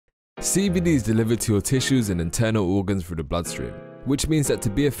CBD is delivered to your tissues and internal organs through the bloodstream, which means that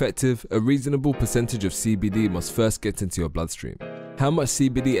to be effective, a reasonable percentage of CBD must first get into your bloodstream. How much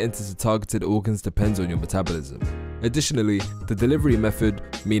CBD enters the targeted organs depends on your metabolism. Additionally, the delivery method,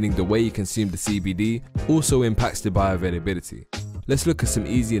 meaning the way you consume the CBD, also impacts the bioavailability. Let's look at some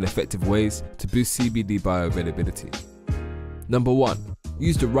easy and effective ways to boost CBD bioavailability. Number 1.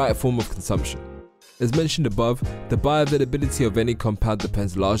 Use the right form of consumption. As mentioned above, the bioavailability of any compound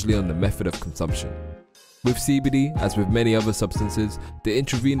depends largely on the method of consumption. With CBD, as with many other substances, the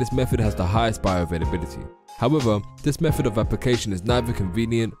intravenous method has the highest bioavailability. However, this method of application is neither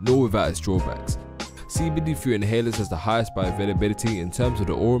convenient nor without its drawbacks. CBD through inhalers has the highest bioavailability in terms of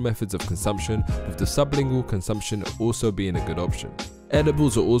the oral methods of consumption, with the sublingual consumption also being a good option.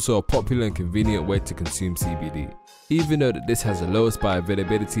 Edibles are also a popular and convenient way to consume CBD, even though that this has the lowest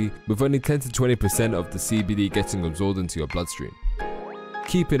bioavailability, with only 10 to 20% of the CBD getting absorbed into your bloodstream.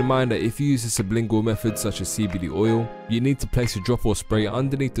 Keep in mind that if you use a sublingual method such as CBD oil, you need to place a drop or spray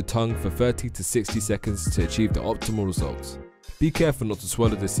underneath the tongue for 30 to 60 seconds to achieve the optimal results. Be careful not to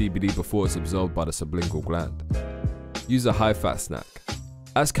swallow the CBD before it's absorbed by the sublingual gland. Use a high-fat snack.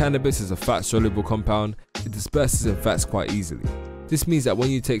 As cannabis is a fat-soluble compound, it disperses in fats quite easily. This means that when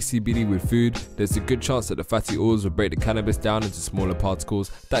you take CBD with food, there's a good chance that the fatty oils will break the cannabis down into smaller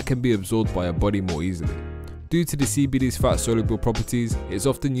particles that can be absorbed by your body more easily. Due to the CBD's fat-soluble properties, it is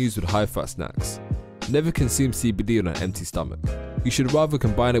often used with high-fat snacks. Never consume CBD on an empty stomach. You should rather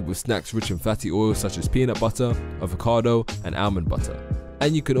combine it with snacks rich in fatty oils such as peanut butter, avocado, and almond butter.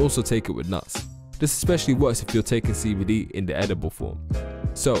 And you can also take it with nuts. This especially works if you're taking CBD in the edible form.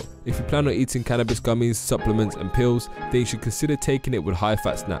 So, if you plan on eating cannabis gummies, supplements, and pills, then you should consider taking it with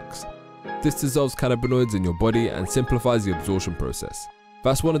high-fat snacks. This dissolves cannabinoids in your body and simplifies the absorption process.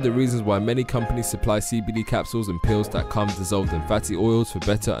 That's one of the reasons why many companies supply CBD capsules and pills that come dissolved in fatty oils for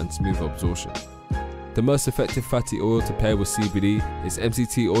better and smoother absorption. The most effective fatty oil to pair with CBD is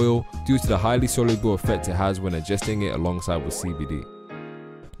MCT oil due to the highly soluble effect it has when ingesting it alongside with CBD.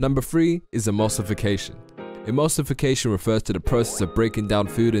 Number 3 is emulsification. Emulsification refers to the process of breaking down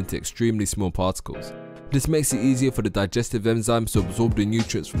food into extremely small particles. This makes it easier for the digestive enzymes to absorb the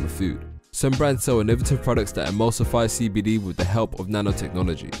nutrients from the food. Some brands sell innovative products that emulsify CBD with the help of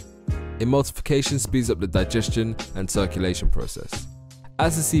nanotechnology. Emulsification speeds up the digestion and circulation process.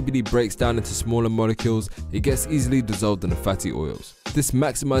 As the CBD breaks down into smaller molecules, it gets easily dissolved in the fatty oils. This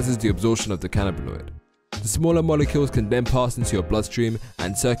maximizes the absorption of the cannabinoid. The smaller molecules can then pass into your bloodstream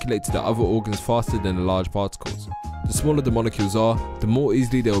and circulate to the other organs faster than the large particles. The smaller the molecules are, the more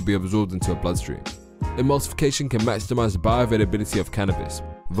easily they will be absorbed into your bloodstream. Emulsification can maximize the bioavailability of cannabis,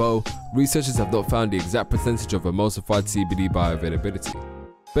 though researchers have not found the exact percentage of emulsified CBD bioavailability.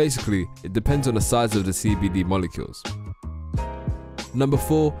 Basically, it depends on the size of the CBD molecules. Number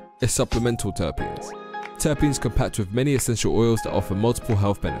 4 is supplemental terpenes. Terpenes compact with many essential oils that offer multiple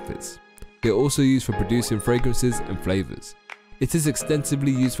health benefits. They are also used for producing fragrances and flavors. It is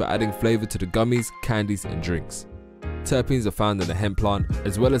extensively used for adding flavor to the gummies, candies, and drinks. Terpenes are found in the hemp plant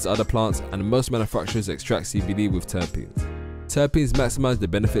as well as other plants, and most manufacturers extract CBD with terpenes. Terpenes maximize the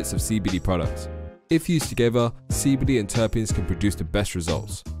benefits of CBD products. If used together, CBD and terpenes can produce the best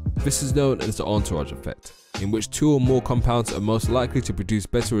results. This is known as the entourage effect, in which 2 or more compounds are most likely to produce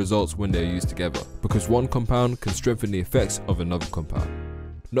better results when they are used together, because one compound can strengthen the effects of another compound.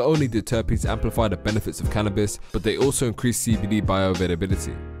 Not only do terpenes amplify the benefits of cannabis, but they also increase CBD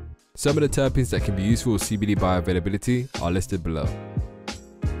bioavailability. Some of the terpenes that can be useful with CBD bioavailability are listed below.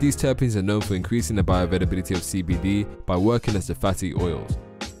 These terpenes are known for increasing the bioavailability of CBD by working as the fatty oils.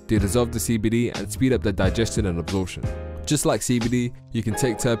 They dissolve the CBD and speed up the digestion and absorption. Just like CBD, you can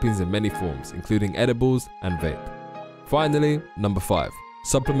take terpenes in many forms, including edibles and vape. Finally, number 5,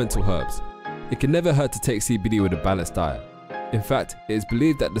 supplemental herbs. It can never hurt to take CBD with a balanced diet. In fact, it is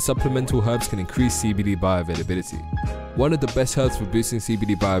believed that the supplemental herbs can increase CBD bioavailability. One of the best herbs for boosting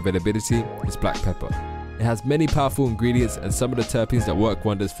CBD bioavailability is black pepper. It has many powerful ingredients and some of the terpenes that work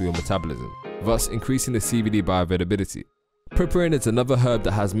wonders for your metabolism, thus increasing the CBD bioavailability. Piperine is another herb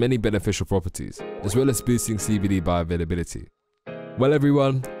that has many beneficial properties, as well as boosting CBD bioavailability. Well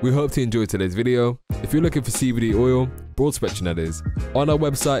everyone, we hope you enjoyed today's video. If you're looking for CBD oil, broad spectrum that is, on our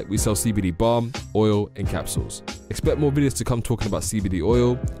website we sell CBD balm, oil and capsules. Expect more videos to come talking about CBD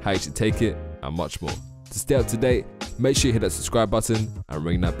oil, how you should take it, and much more. To stay up to date, make sure you hit that subscribe button and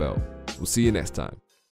ring that bell. We'll see you next time.